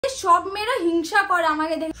সব মেয়েরা হিংসা করে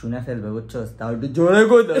আমাকে দেখে। শুনে ফেলবে বুঝছস, তাও একটু জোরে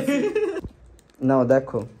কই দাও। নাও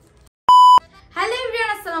দেখো। হ্যালো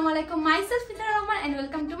এভরিওয়ান, আসসালামু আলাইকুম। Myself Mithila Rahman and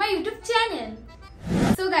welcome to my YouTube channel.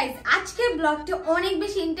 So guys, আজকে ব্লগটি অনেক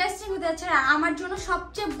বেশি ইন্টারেস্টিং হতে যাচ্ছে আর আমার জন্য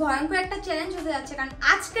সবচেয়ে ভয়ঙ্কর একটা চ্যালেঞ্জ হতে যাচ্ছে, কারণ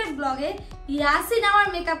আজকের ব্লগে ইয়াসিন আমার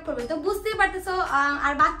মেকআপ করবে। তো বুঝতেই পারতেছো,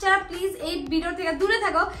 আর বাচ্চারা প্লিজ এই ভিডিও থেকে দূরে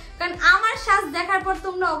থাকো, কারণ আমার সাজ দেখার পর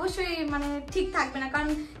তোমরা অবশ্যই ঠিক থাকবে না, কারণ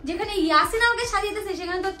যেখানে ইয়াসিন আমাকে সাজিয়েছে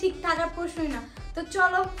সেখানে তো ঠিক থাকার প্রশ্নই না। তো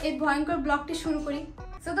চলো এই ভয়ঙ্কর ব্লগটি শুরু করি।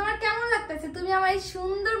 তো তোমার কেমন লাগতেছে? তুমি আমার এই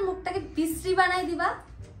সুন্দর মুখটাকে বিশ্রী বানাই দিবা।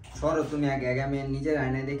 সরো তুমি আগে আমি নিজের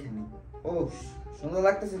আয়নায় দেখে নি। ও সুন্দর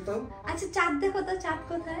লাগতেছে তো। আচ্ছা চাঁদ দেখো তো, চাঁদ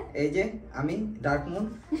কোথায়? এই যে আমি ডার্ক মুন।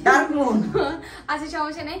 আচ্ছা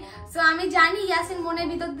সমস্যা নেই। সো আমি জানি ইয়াসিন মনের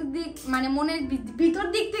ভিতর দিক মনের ভিতর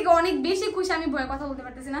দিক থেকে অনেক বেশি খুশি। আমি ভয়ে কথা বলতে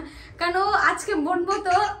পারতেছি না, কারণ ও আজকে বলবো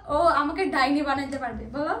তো ও আমাকে ডাইনি বানাইতে পারবে।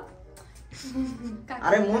 বলো।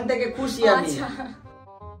 আরে মন থেকে খুশি আমি।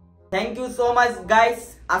 Thank you so much guys.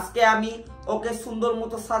 আজকে আমি ওকে সুন্দর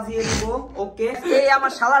মতো সাজিয়ে দিব। ওকে এই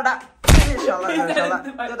আমার শালাটা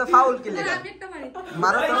ফাউল কিলে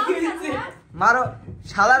মারো তো, মারো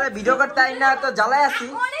শালারে। ভিডিও করতে আই না তো জ্বালায় আছি,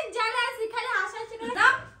 অনেক জ্বালায় আছি, খালি হাসাইছি না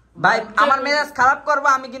ভাই। আমার মেজাজ খারাপ করবো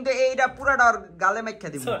আমি, কিন্তু এইটা পুরাটা ওর গালে মাইখা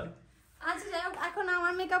দিব। আচ্ছা যাই হোক, এখন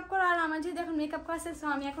আমার মেকআপ করা আর আমার যদি এখন মেকআপ করা শেষ,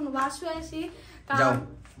 আমি এখন ওয়াশ হয়ে আসি। যাও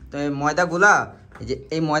তো এই ময়দাগুলা, এই যে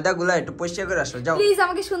এই ময়দাগুলা একটু পরিষ্কার করে আসো। যাও প্লিজ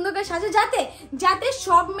আমাকে সুন্দর করে সাজো, যাতে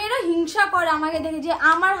সব মেয়েরা হিংসা করে আমাকে দেখে যে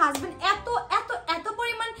আমার হাজবেন্ড এত এত এত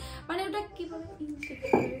পরিমাণ ওটা কি বলে,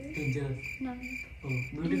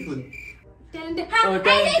 বিউটিফুল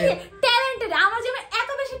ট্যালেন্টেড। আমার যেমন এত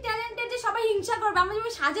বেশি ট্যালেন্টেড যে সবাই হিংসা করবে। আমার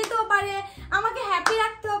যেমন সাজাতেও পারে, আমাকে হ্যাপি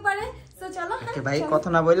রাখতেও পারে। তো চলো ভাই, কথা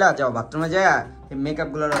না বললা যাও বাথরুমে যায় মেকআপ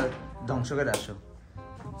গুলো ধ্বংস করে আসো।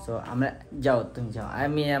 সো আমরা যাও, তুমি যাও,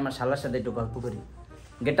 আমি আমার শালার সাথে একটু গল্প করি।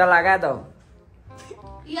 গেটটা লাগায় দাও।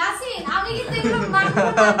 ইয়াসিন, আমি কিন্তু এগুলো মানব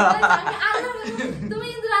না। আমি আল্লাহ, তুমি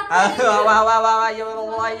কিন্তু রাতে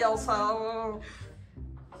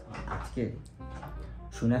আজকে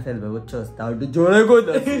শুনে ফেলবে বুঝছস, তাও একটু জোরে কই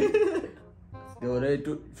দাও। ওরে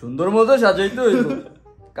একটু সুন্দর মতো সাজাইতে হইব,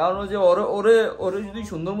 কারণ যে ওরে যদি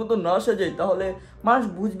সুন্দর মতো না সাজাই তাহলে মানুষ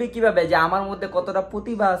বুঝবে কিভাবে যে আমার মধ্যে কতটা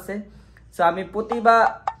প্রতিভা আছে। সো আমি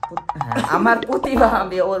আমার প্রতিভা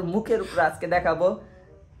আমি ওর মুখের উপর আজকে দেখাবো।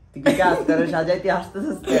 সাজাইতে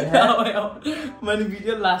আসতেছিস,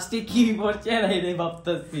 ভিডিও লাস্টে কি করছে না রে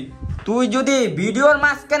ভাবতাছি। তুই যদি ভিডিওর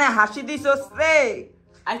মাঝখানে হাসি দিছস রে,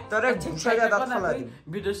 তোরে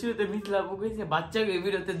ভিডিও শুরুতে মিথিলা কইছে বাচ্চাকে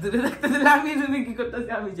ভিডিওতে দূরে রাখতে দিলে আমি তুমি কি করতেছি,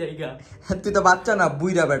 আমি জায়গা। তুই তো বাচ্চা না,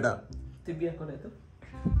 বুইড়া বেটা। তুই বিয়ে করে তো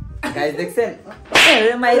গাইস দেখছেন,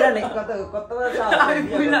 আরে মাইরা নে কত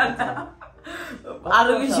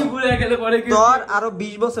আরো বেশি বুড়ে গেলে পরে কি তোর আরো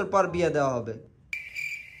 20 বছর পর বিয়ে দেওয়া হবে,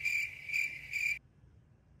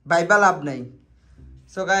 বাইবা লাভ নাই।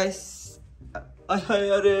 সো গাইস,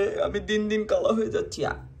 আরে আমি দিন দিন কালো হয়ে যাচ্ছি।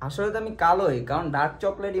 আসলে তো আমি কালোই, কারণ ডার্ক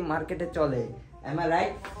চকলেটই মার্কেটে চলে। M I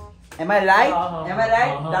right?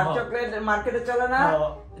 Dark chocolate মার্কেটে চলে না?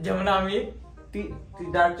 যেমন আমি, তুই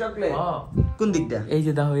ডার্ক চকলেট কোন দিকটা? এই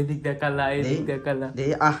যে দাও, এই দিকটা কালা, এই দিকটা কালা।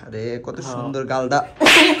 রে কত সুন্দর গালটা।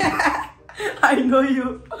 I know you.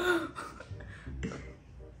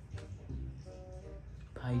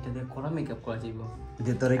 ভাই এটা দিয়ে কোন মেকআপ করা যাইবো?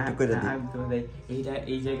 যে তোর একটু করে দে। আমি তো দেই এইটা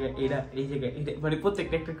এই জায়গা এই জায়গা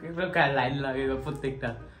প্রত্যেকটা একটা লাইন লাগাইবো, প্রত্যেকটা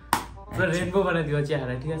পুরো রেইনবো বানাই দিও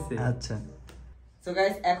চেহারা, ঠিক আছে? আচ্ছা। সো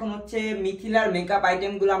গাইস, এখন হচ্ছে মিথিলার মেকআপ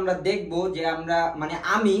আইটেমগুলো আমরা দেখবো, যে আমরা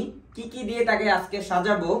আমি কি দিয়ে তাকে আজকে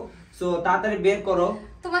সাজাবো। সো তাড়াতাড়ি বের করো।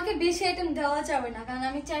 তোমাকে বেশি আইটেম দেওয়া যাবে না, কারণ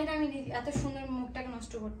আমি চাই না আমি এত সুন্দর মুখটাকে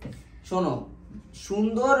নষ্ট করতে। শোনো,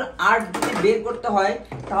 সুন্দর আর্ট যদি বের করতে হয়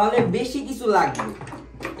তাহলে বেশি কিছু লাগবে,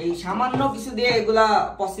 এই সামান্য কিছু দিয়ে এগুলা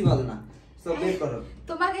পসিবল না। সো বের করো।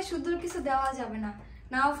 তোমাকে সুন্দর কিছু দেওয়া যাবে না।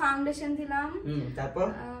 নাও ফাউন্ডেশন দিলাম, তারপর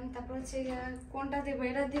হচ্ছে কোনটা দেব,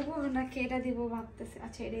 এটা দেব নাকি এটা দেব ভাবতেছি।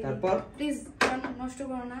 আচ্ছা এটাই। তারপর প্লিজ নষ্ট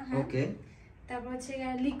করো না। ওকে। তারপর হচ্ছে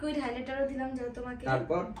লিকুইড হাইলাইটারও দিলাম যে তোমাকে।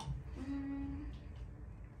 তারপর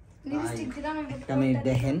লিপস্টিক দিলাম। আমি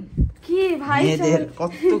দেখেন কি ভাই, মেয়েদের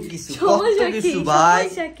কত কিছু ভাই,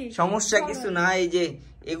 সমস্যা কিছু না। এই যে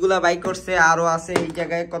এগুলা বাই করছে, আরো আছে এই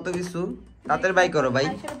জায়গায় কত কিছু, তাদের বাই করো ভাই।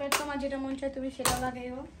 তোমার যেটা মন চায় তুমি সেটা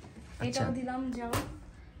লাগাইও। এটাও দিলাম, যাও।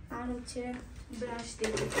 আর হচ্ছে ব্রাশ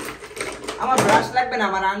দেব। আমার ব্রাশ লাগবে না,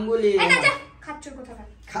 আমার আঙ্গুলি। এই না যা, খাচ্চর কোথাকার।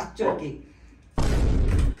 খাচ্চর কি?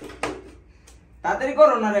 তাড়াতাড়ি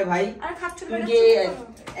করো না রে ভাই। আর খাচ্চর তুমি কি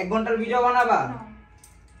 1 ঘন্টার ভিডিও বানাবা?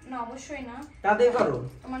 না অবশ্যই না। তাড়াতাড়ি করো।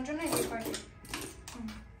 তোমার জন্য এই পার্টি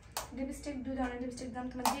লিপস্টিক, 2 ধরনের লিপস্টিক দাম,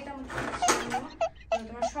 তোমার যেটা মন চায়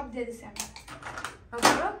তোমার সব দিয়ে দিছি আমি।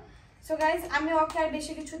 সো গাইস আমি ওকে আর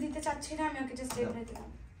বেশি কিছু দিতে চাচ্ছি না, আমি ওকে জাস্ট এভাবে দিলাম।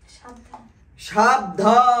 সাবধান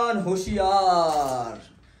সাবধান, হুঁশিয়ার।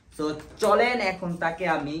 তো চলেন এখন তাকে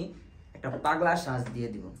আমি একটা পাগলা সাজ দিয়ে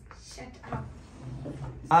দিব।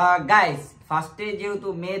 গাইস ফার্স্টে যেহেতু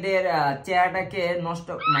মেয়েদের চেহারাটাকে নষ্ট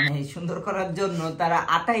মানে সুন্দর করার জন্য তারা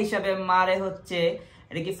আঠা হিসাবে মারে হচ্ছে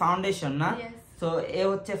এটা কি ফাউন্ডেশন না? তো এ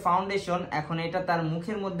হচ্ছে ফাউন্ডেশন। এখন এটা তার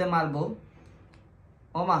মুখের মধ্যে মারবো।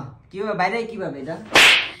 ওমা কিভাবে বাইরে কিভাবে এটা?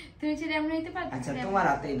 তুমি যদি এমন নিতে পারো। আচ্ছা তোমার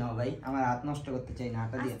হাতেই নাও ভাই, আমার হাত নষ্ট করতে চাই না,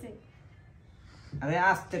 হাতটা দিয়ে। আরে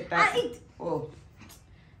আস্তে ও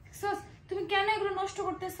সস তুমি কেন এগুলো নষ্ট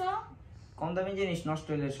করতেছো? কম দামি জিনিস নষ্ট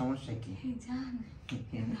হলে সমস্যা কি? জান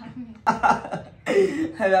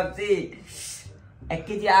ভাবছি 1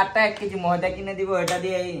 কেজি আটা 1 কেজি ময়দা কিনে দিব, এটা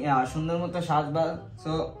দিয়ে সুন্দর মতো সাজবা।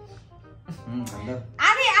 সো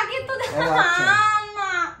আরে আগে তো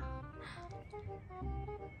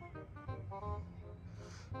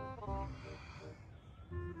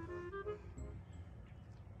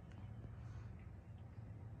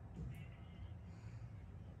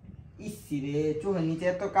ইসিরে চোখের নিচে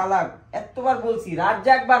এত কালা, এতবার বলছি রাত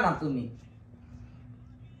জাগবা না তুমি।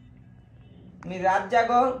 তুমি রাত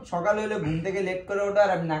জাগো, সকাল হইলে ঘুম থেকে লেট করে ওঠো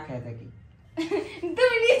আর আমি না খেয়ে থাকি।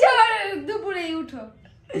 তুমি নিজে আবার দুপুরেই উঠো।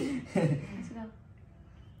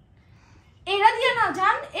 এটা দিয়ে না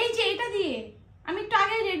জান, এই যে এটা দিয়ে আমি একটু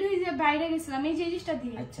আগে রেডি হয়ে যে বাইরে গেছিলাম, এই যে জিনিসটা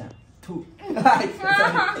দিয়ে। আচ্ছা থু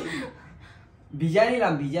ভিজা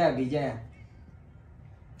নিলাম, ভিজা ভিজা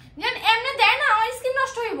জান এমনি দেয় না, আমার স্কিন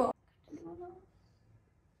নষ্ট হইব।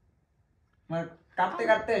 মানে কাটতে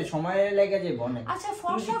কাটতে সময় লেগে যাবে অনেক। আচ্ছা তুমি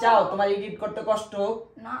ফর্সা কি চাও তোমার এডিট করতে কষ্ট হোক?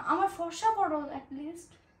 না আমার ফর্সা করো এট লিস্ট।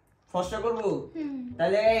 ফর্সা করব?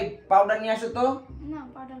 তাহলে এই পাউডার নিয়ে আসো তো। না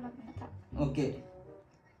পাউডার লাগবে না, থাক। ওকে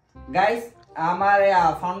গাইস আমার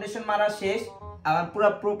ফাউন্ডেশন মারা শেষ, আমার পুরো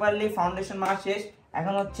প্রপারলি ফাউন্ডেশন মারা শেষ।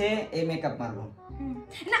 এখন হচ্ছে এই মেকআপ মারবো।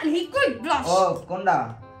 না লিকুইড ব্লাশ। ও কোনটা?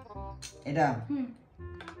 এটা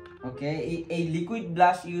ওকে এই লিকুইড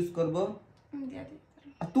ব্লাশ ইউজ করব।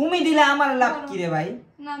 তুমি দিলে আমার লাভ কি রে ভাই?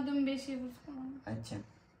 না তুমি বেশি বুঝছো না। আচ্ছা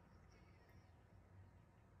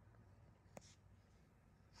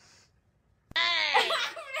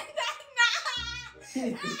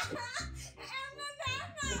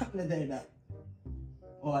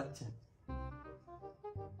ও আচ্ছা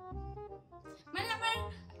মানে আমার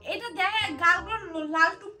এটা দেখে গালগুলো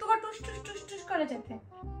লাল টুকটুকা টুস টুস টুস টুস করে যেতে।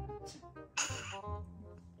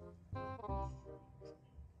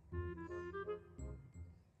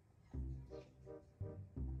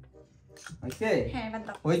 হইছে? হ্যাঁ এবার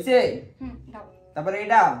দাও। হইছে? দাও। তারপরে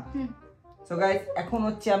এটা সো গাইস এখন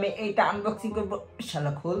হচ্ছে আমি এইটা আনবক্সিং করব।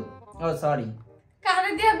 শালা খোল। ও সরি,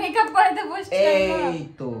 কানে দিয়ে মেকআপ করাতে বসছি।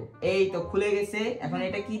 এই তো খুলে গেছে। এখন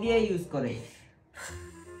এটা কি দিয়ে ইউজ করে?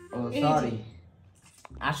 ও সরি,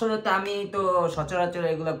 আসলে তো আমি তো সচরাচর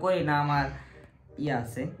এগুলো করি না, আমার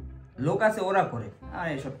আছে লোক আছে ওরা করে, আর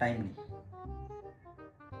এসব টাইম নেই।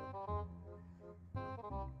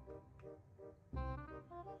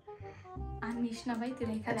 আনিস না ভাই তুই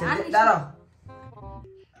এখানে আচ্ছা আনিস। দাঁড়াও,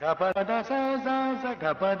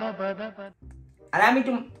 আরে আমি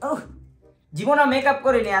একটু জীবনে মেকআপ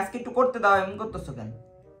করিনি, আজকে একটু করতে দাও। এমন করতেছো কেন?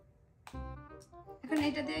 এখন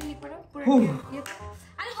এটা দিয়ে কি করো পুরো?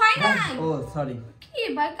 আরে হয় না। ও সরি। কি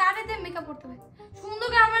ভাই কানে দিয়ে মেকআপ করতে হবে? সুন্দর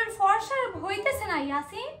করে আমার ফর্সা হইতেছে না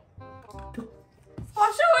ইয়াসিন।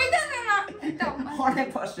 ফর্সা হইতেছে না। অনেক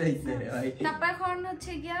কষ্ট হইছে রে ভাই। তারপর এখন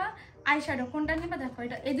হচ্ছে গিয়া আইশ্যাডো কোনটা নিবা দেখো,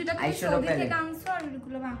 এটা এই দুটো কি সৌদি থেকে আনছো আর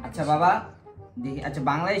এগুলো বাংলা। আচ্ছা বাবা দেখি, আচ্ছা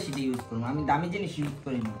বাংলাদেশি এটা ইউজ করব, আমি দামি জিনিস ইউজ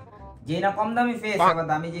করি না। যে না কম দামি ফেস আবার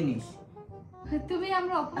দামি জিনিস। তুমি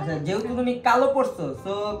আমরা আচ্ছা যেহেতু তুমি কালো পড়ছো,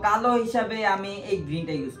 সো কালো হিসাবে আমি এই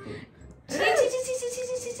গ্রিনটা ইউজ করি।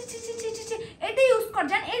 এটা ইউজ কর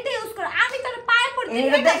জান, এটা ইউজ কর। আমি তোর পায়ে পড়ি।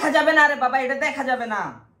 এটা দেখা যাবে না রে বাবা, এটা দেখা যাবে না।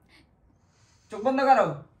 চোখ বন্ধ করো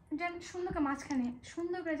জান, সুন্দর করে মাঝখানে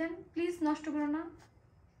সুন্দর করে জান, প্লিজ নষ্ট করো না।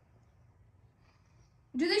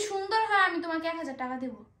 যদি সুন্দর হয় আমি তোমাকে 1000 টাকা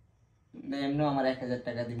দেব। এমনি আমার 1000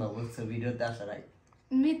 টাকা দিবা বলছো ভিডিওতে আসার আগে।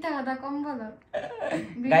 মিথ্যা কথা কম বলো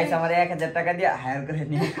গাইস, আমার 1000 টাকা দিয়ে হায়ার করে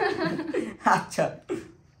নিও। আচ্ছা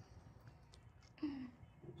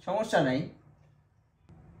সমস্যা নাই।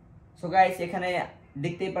 সো গাইস এখানে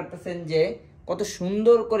দেখতেই পারতেছেন যে কত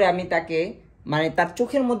সুন্দর করে আমি তাকে মানে তার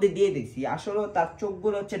চোখের মধ্যে দিয়ে দিছি। আসলে তার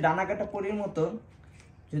চোখগুলো হচ্ছে ডানা কাটা পরীর মতো,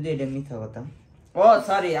 যদি এটা মিথ্যা কথা। ও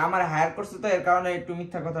সরি, আমার হায়ার করছে তো এর কারণে একটু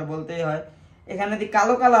মিথ্যা কথা বলতেই হয়। এখানে দি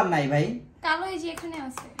কালো কালার নাই ভাই, কালো এই যে এখানে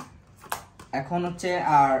আছে। এখন হচ্ছে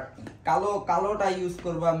আর কালোটা ইউজ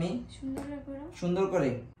করব আমি সুন্দর করে।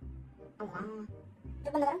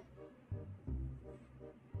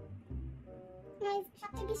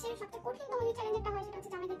 সবচেয়ে বিশ্বের সবচেয়ে কঠিনতম যে চ্যালেঞ্জটা হয় সেটা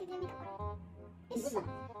হচ্ছে জামাইদেরকে দিয়ে মেকআপ বুঝলাম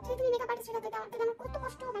তুমি মেকআপ আর্টিস্ট হতে দাও আমার কত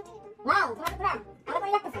কষ্ট হয় ওয়াও তোমার পুরো আরো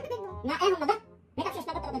ভালো লাগতেছে না এখন না মেকআপ শেষ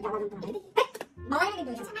না করতে যাওয়া যন্ত্রণা মালাই না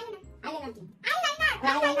কিন্তু আইলাইনার কি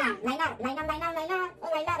লাইনার ও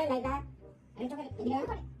লাইনার এই তো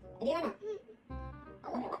এদিকে না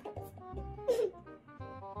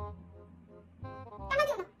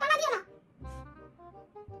টানা দিও না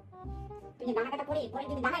তুমি দানা কাটা পরে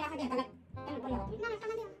যদি দানা না থাকে তাহলে কেন পরে হবে না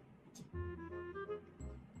টানা দিও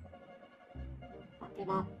আপনি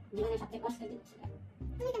বাপ জীবনে সবচেয়ে কষ্ট দিচ্ছি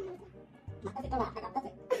তুমি কেন মাথাতে তো লাগা কাটতে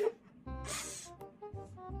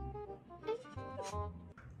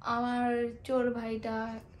আমার চোর ভাইটা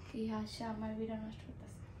কি হাসে আমার ভিডিও নষ্ট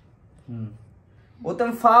করতেছে ও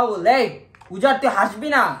তুমি ফাউল এই পূজা তুই হাসবি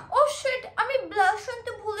না ও শিট আমি ব্লাশ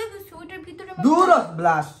আনতে ভুলে গেছি ওটার ভিতরে দূর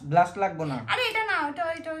ব্লাশ লাগবো না আরে এটা না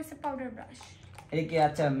এটা হচ্ছে পাউডার ব্রাশ এই কি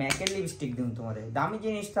আচ্ছা ম্যাকের লিপস্টিক দিন তোমারে দামি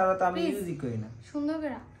জিনিস ছাড়া তো আমি ইউজই করি না সুন্দর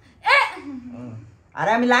করে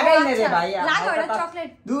আরে আমি লাগাই না রে ভাই লাগাও এটা চকলেট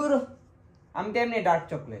দূর আমি তো এমনি ডার্ক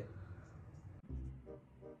চকলেট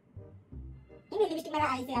তুমি লিপস্টিক মারা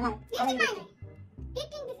আইছে আমার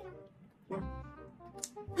টিটিং দিছ না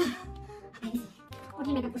ওটি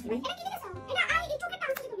মেকআপ করছিস এটা কি দিছস এটা আই এই চোখে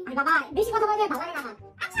টানছিস তুমি আরে বাবা বেশি কথা বললে ভালো লাগে না আমার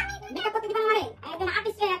আচ্ছা আমি মেকআপ করতে দিবা আমারে একজন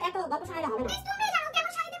আর্টিস্ট এত গল্প শোনালে হবে না তুমি জানো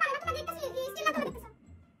কেমন শাড়ি দিবা না তুমি দেখতেছিস এই স্টাইল না করে দেখতেছ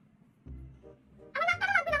আমার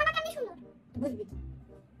নাকটা লাগবে না আমার নাকটা কি সুন্দর বুঝবি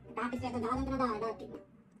আর্টিস্ট এত দাও যন্ত্রণা দাও এটা ঠিক না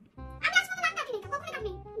আমি আজ পর্যন্ত নাক কাটিনি কখনো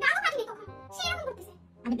কাটিনি দাও কাটিনি কখনো সে এরকম করতেছে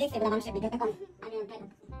আমি দেখছি বলে মানুষের ভিডিওতে কম আমি ওটাই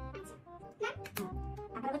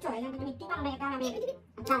চলো তুমি টিপা না এটা আমি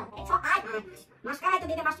আচ্ছা এসো আই মাস্কারা তো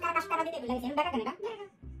দিতে মাস্কারা দিতে বলে সেম দেখা কেন এটা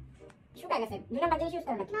শুকা গেছে দুই নাম্বার জিনিস ইউজ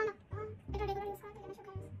করবে না এটা রেগুলার ইউজ করতে গেলে শুকা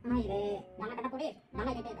গেছে আই রে দানা কাটা পড়ে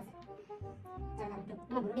দানা দিতে আছে চলো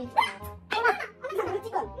তোমার ব্রু দিয়ে আমার ব্রু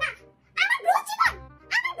চিকন না আমার ব্রু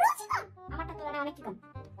চিকন আমারটা তো অনেক চিকন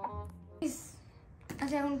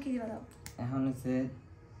আচ্ছা এখন কি দিবা দাও এখন হচ্ছে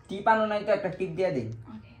টিপ আনো নাই তো একটা টিপ দিয়ে দিই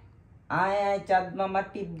ওকে আয় চাঁদ মামা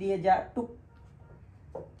টিপ দিয়ে যা টুক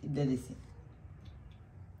দিয়ে দিছি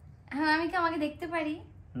হ্যাঁ আমি কি আমাকে দেখতে পারি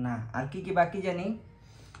না আর কি কি বাকি জানি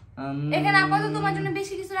এখানে আপাতত তোমার জন্য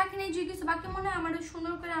বেশি কিছু রাখি নাই যে কিছু বাকি মনে হয় আমার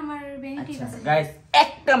সুন্দর করে আমার ভ্যানিটি আছে গাইস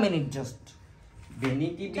একটা মিনিট জাস্ট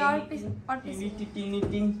ভ্যানিটি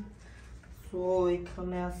সো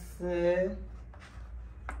এখানে আছে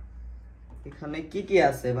এখানে কি কি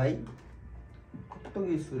আছে ভাই কত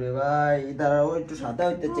কিছু রে ভাই দাঁড়াও একটু সাদা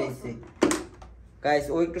হইতে চাইছে গাইস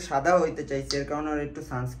ও একটু সাদা হইতে চাইছে এর কারণে ওর একটু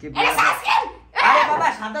সানস্ক্রিন আরে বাবা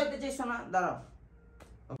সাদা হইতে চাইছো না দাঁড়াও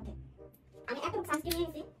আমি এত সানস্ক্রিন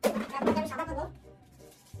নিয়েছি তারপর আমি সাদা করব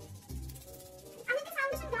আমি তো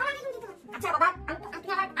ফাউন্ডেশন দেওয়ার আগে দিতে পারছি আচ্ছা বাবা আপনি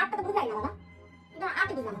আমার আটটা তো বুঝাই না বাবা কিন্তু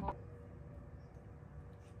আটটা বুঝানো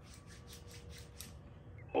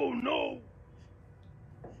ও নো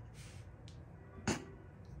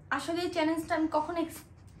আসলে এই চ্যালেঞ্জটা আমি কখনো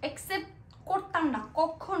অ্যাকসেপ্ট করতাম না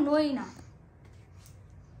কখনোই না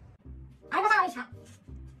আরে বাবা আমি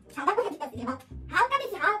সাদা করে দিতেছি বাবা হালকা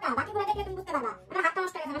দিছি হালকা বাকিগুলো দেখলে তুমি বুঝতে পারবা আমার হাতটা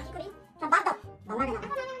নষ্ট হয়ে গেছে কি করি সব বাদ দাও ভালো লাগে না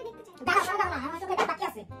দাঁড়াও না আমার চোখে বাকি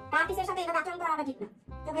আছে আর্টিস্টের সাথে এটা আচরণ করা ঠিক না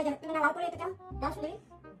চোখে তুমি না লাল করে দিতে চাও দাও শুনি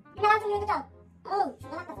তুমি লাল করে দিতে চাও ও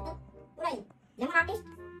সুন্দর লাগছে তো পুরাই যেমন আর্টিস্ট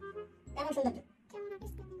তেমন সুন্দর কেমন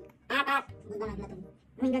আর্টিস্ট আট বুঝবা না তুমি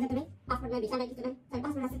আমি গেছে তুমি পাসপোর্ট নাই ভিসা নাই কিছু নাই তাই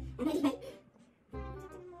পাসপোর্ট আছে আমি ভাই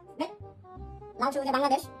লাল সবুজে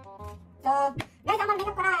বাংলাদেশ তো গাইস আমার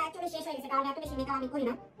মেকআপ করা অ্যাকচুয়ালি শেষ হয়ে গেছে কারণ এত বেশি মেকআপ আমি করি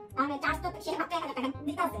না কারণ চার্জ তো সে মাত্র 1000 টাকা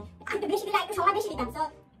দিতে আছে একটু বেশি দিলে একটু সময় বেশি দিতাম সো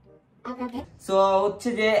ওকে সো হচ্ছে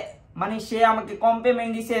যে মানে সে আমাকে কম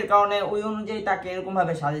পেমেন্ট দিছে এর কারণে ওই অনুযায়ী তাকে এরকম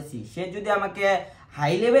ভাবে সাজেছি সে যদি আমাকে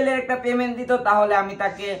হাই লেভেলের একটা পেমেন্ট দিত তাহলে আমি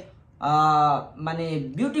তাকে মানে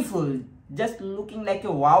beautiful just looking like a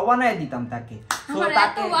wow বানায় দিতাম তাকে সো আমার এত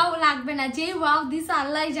তাকে ওয়াও লাগবে না যে ওয়াও দিছে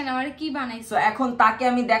আল্লাহই জানে আমারে কি বানাইছে সো এখন তাকে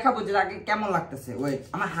আমি দেখাবো যে তাকে কেমন লাগতেছে ওয়েট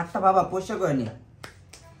আমার হাতটা বাবা পরিষ্কার করে নি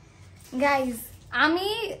গাইস আমি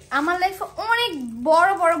আমার লাইফে অনেক বড়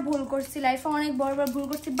বড় ভুল করছি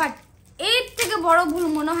বাট এর থেকে বড় ভুল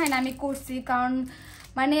মনে হয় না আমি করছি কারণ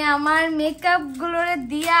মানে আমার মেকআপ গুলোরে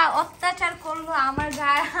দিয়া অত্যাচার করলো আমার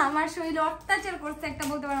গায়ে আমার শরীরে অত্যাচার করছে একটা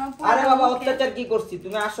বলতে পারো আরে বাবা অত্যাচার কি করছি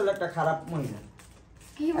তুমি আসলে একটা খারাপ মহিলা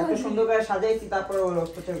কি এত বলছো সুন্দর করে সাজাইছি তারপরে ওর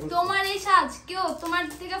অত্যাচার করছি তোমার এই সাজ কেউ তোমার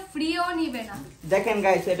থেকে ফ্রিও নিবে না দেখেন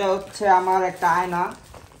গাইস এটা হচ্ছে আমার একটা আয়না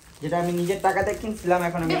যেটা আমি নিজের টাকাতে কিনছিলাম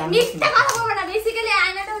এখন আমি মিথ্যা কথা বলবো না বেসিক্যালি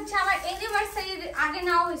আয়নাটা হচ্ছে আমার অ্যানিভার্সারির আগে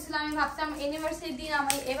নেওয়া হয়েছিল আমি ভাবছিলাম অ্যানিভার্সারি দিন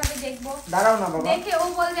আমি এভাবে দেখবো দাঁড়াও না বাবা দেখে ও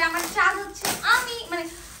বলবে আমার চাঁদ হচ্ছে আমি মানে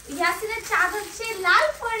ইয়াসিনের চাঁদ হচ্ছে লাল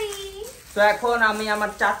পরি তো এখন আমি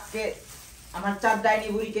আমার চাঁদ ডাইনি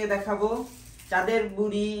বুড়িকে দেখাবো চাঁদের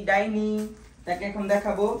বুড়ি ডাইনি তাকে এখন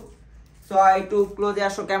দেখাবো সো একটু ক্লোজে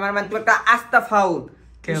আসো ক্যামেরাম্যান, তুই একটা আস্তা ফাউল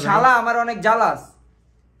কে ভাই? শালা আমার অনেক জ্বালাস।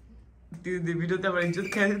 তুই ভিডিওতে আমার ইজ্জত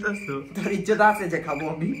খেয়ে দিতাস তো। তোর ইজ্জত আছে যে খাবো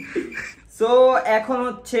আমি। সো এখন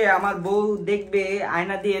হচ্ছে আমার বউ দেখবে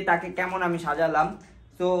আয়না দিয়ে তাকে কেমন আমি সাজালাম।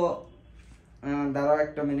 সো দাঁড়াও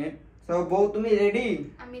একটা মিনিট। সো বউ তুমি রেডি?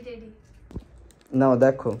 আমি রেডি। নাও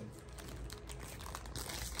দেখো।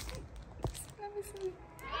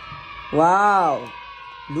 Wow,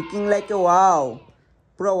 looking like a wow,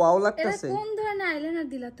 পুরো ওয়াও এটা লাগতেছে। কোন ধরনের আইলাইনার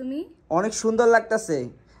দিলা তুমি? অনেক সুন্দর লাগতেছে।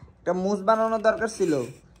 একটা মুজ বানানো দরকার ছিল,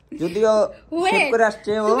 যদিও শেভ করে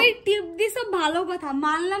আসছে ও। তুমি টিপ দিছো ভালো কথা,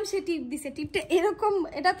 মানলাম সে টিপ দিছে। টিপটা এরকম,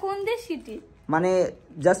 এটা কোন দেশি টিপ? মানে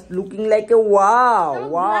just looking like a wow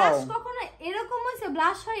wow. Blush কখনো এরকম হইছে?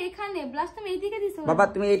 ব্লাশ হয় এখানে, ব্লাশ তুমি এইদিকে দিছো। বাবা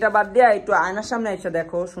তুমি এটা বাদ দিয়া একটু আয়নার সামনে এসে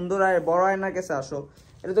দেখো, সুন্দর আর বড় আয়নার কাছে আসো।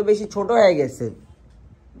 এটা তো বেশি ছোট হয়ে গেছে।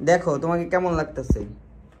 দেখো তোমাকে কেমন লাগতেছে,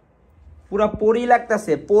 পুরা পরি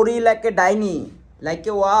লাগতেছে, পরি লাইক এ ডাইনি, লাইক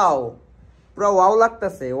এ ওয়াও, পুরা ওয়াও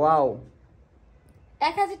লাগতেছে ওয়াও।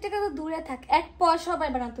 1000 টাকা তো দূরে থাক, এক পয়সা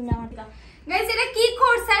পাইবে না তুমি আমার থেকে। গাইস এটা কি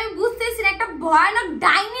করছে আমি বুঝতেছি না, একটা ভয়ানক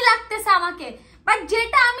ডাইনি লাগতেছে আমাকে, বাট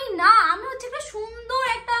যেটা আমি না, আমি হচ্ছে একটা সুন্দর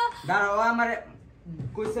একটা। দাঁড়াও, আমার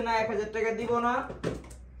কইছে না 1000 টাকা দিব না,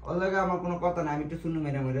 ওর লাগে আমার কোনো কথা না, আমি একটু শুনু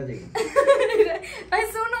মেরে মরে যাই। ভাই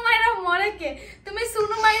সুনু মাইরা মরে কে? তুমি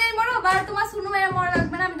সুনু মাইরাই মরো, বা তোমার সুনু মাইরা মরা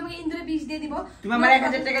লাগবে না, আমি তোমাকে ইন্দ্রে বিষ দিয়ে দিব। তুমি আমার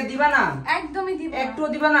 1000 টাকা দিবা না? একদমই দিব না। একটু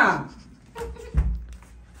দিবা না?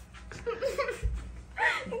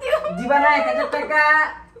 দিবা না 1000 টাকা?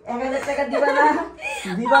 1000 টাকা দিবা না?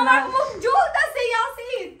 দিবা না? আমার মুখ জ্বলতাছে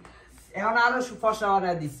ইয়াসিন। এখন আরো ফসা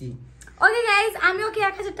বানায় দিছি। ওকে গাইস, আমি ওকে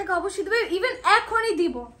 1000 টাকা অবশ্যই দেব, ইভেন এখনই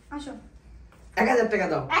দিব। আসো 1000 টাকা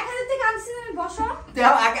দাও। 1000 টাকা আনছি আমি, বসো।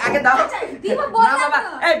 দাও আগে দাও। আচ্ছা, দিব বল না না বাবা,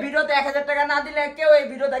 তো। এই ভিডিওতে 1000 টাকা না দিলে কেউ এই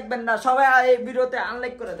ভিডিও দেখবেন না। সবাই এই ভিডিওতে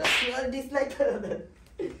আনলাইক করে দাও, ডিসলাইক করে দাও।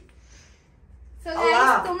 সো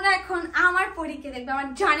গাইস তোমরা এখন আমার পরীকে দেখবে, আমার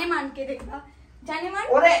জানেমানকে দেখবা। জানেমান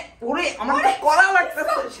ওরে ওরে আমার তো করা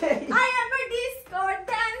লাগতেছে সেই। I am a disco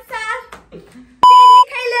dancer, বিড়ি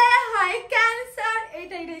খাইলে হয় ক্যান্সার।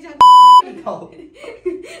 এটাই জানো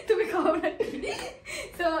তুমি খাও না।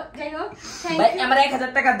 সো যাই হোক, থ্যাংক ভাই ইউ। আমার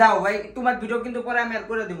 1000 টাকা দাও ভাই, তোমার ভিডিও কিন্তু পরে আমি আর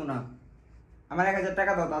করে দিব না। আমার 1000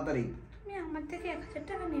 টাকা দাও তাড়াতাড়ি। তুমি আমার থেকে 1000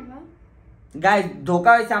 টাকা নেবা? গাইস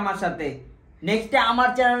ধোকা হইছে আমার সাথে। নেক্সট আমার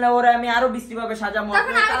চ্যানেলে ওরে আমি আরো বিশ্রী ভাবে সাজাবো।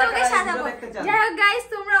 তখন আমি কারা তোমাকে কারা সাজাবো। ভিডিও দেখতে চান? যাই হোক গাইস,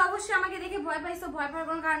 তোমরা অবশ্যই আমাকে দেখে ভয় পাইছো, ভয় পাওয়ার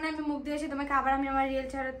কোনো কারণে আমি মুখ দিয়েছি তোমাকে, আবার আমি আমার রিয়েল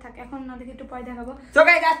চেহারা থাক এখন না দেখে একটু পরে দেখাবো। সো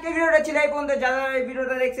গাইস আজকে ভিডিওটা ছিল এই পর্যন্ত। যারা এই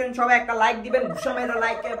ভিডিওটা দেখছেন সবাই একটা লাইক দিবেন, ঘুষা মেরে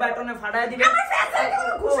লাইক বাটনে ফাটায় দিবেন।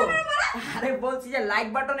 আরে বলছি যে লাইক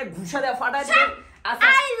বাটনে ঘুষা দেয়া ফাটায় দিবেন। আচ্ছা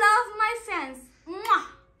আই লাভ মাই ফ্যান্স।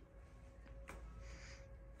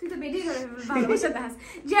 তুই তো বেশি করে ভালোবাসা দাস।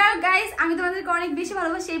 যাই হোক গাইস, আমি তোমাদেরকে অনেক বেশি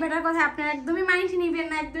ভালোবাসি, এই ব্যাটার কথা আপনারা একদমই মাইন্ড নিবেন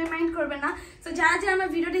না, একদমই মাইন্ড করবেন না। তো যারা যারা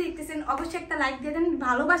আমার ভিডিওটি দেখতেছেন অবশ্যই একটা লাইক দিয়ে দেন,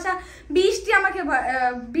 ভালোবাসা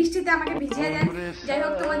বৃষ্টিতে আমাকে ভিজিয়ে দেন। যাই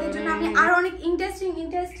হোক তোমাদের জন্য আমি আরো অনেক ইন্টারেস্টিং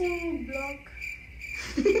ব্লগ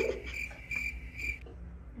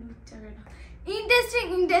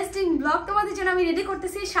ইন্টারেস্টিং ব্লগ তোমাদের জন্য আমি রেডি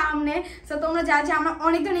করতেছি সামনে। সো তোমরা যা যা আমার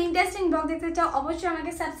অনেক ধরনের ইন্টারেস্টিং ব্লগ দেখতে চাও অবশ্যই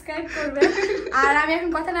আমাকে সাবস্ক্রাইব করবে। আর আমি এখন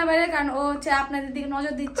কথা না বাইরে, কারণ ও হচ্ছে আপনাদের দিকে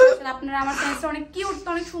নজর দিচ্ছে। আসলে আপনারা আমার ফ্রেন্ডস অনেক কিউট,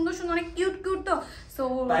 অনেক সুন্দর অনেক কিউট তো। সো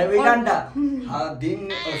ভাই ওই গানটা দিন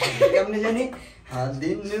কেমনে জানি,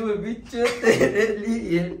 দিন বিচ তেরে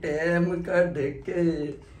লিয়ে টাইম কাট के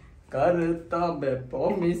करता मैं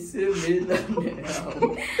प्रॉमिस मिलने आओ,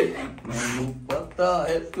 मैनू पता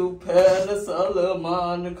है तू फैन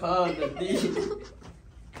सलमान खान दी।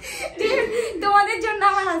 তোমাদের জন্য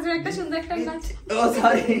আমার হাজবেন্ড একটা সুন্দর একটা নাচ। ও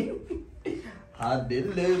সরি,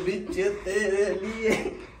 দিল বিচ তেরে লিয়ে।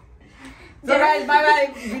 So guys, bye bye.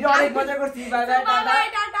 Video অনেক মজা করছি। Bye bye, tata.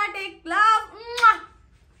 Tata, take লাভ।